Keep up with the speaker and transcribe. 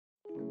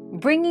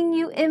bringing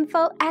you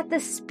info at the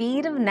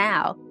speed of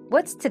now.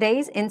 What's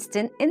today's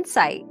instant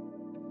insight?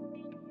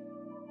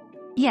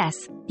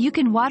 Yes, you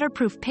can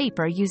waterproof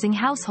paper using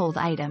household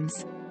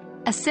items.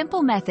 A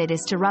simple method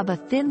is to rub a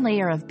thin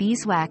layer of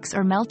beeswax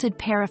or melted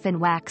paraffin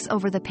wax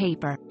over the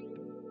paper.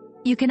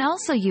 You can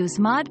also use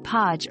Mod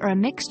Podge or a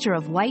mixture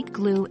of white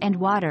glue and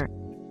water,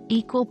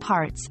 equal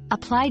parts,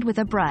 applied with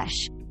a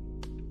brush.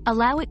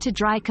 Allow it to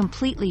dry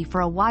completely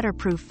for a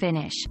waterproof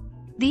finish.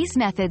 These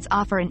methods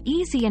offer an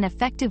easy and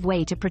effective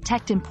way to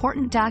protect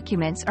important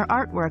documents or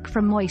artwork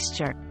from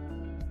moisture.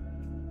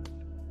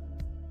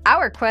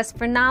 Our quest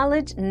for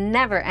knowledge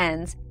never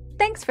ends.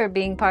 Thanks for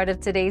being part of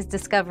today's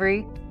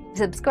discovery.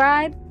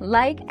 Subscribe,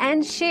 like,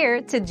 and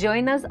share to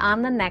join us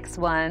on the next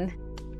one.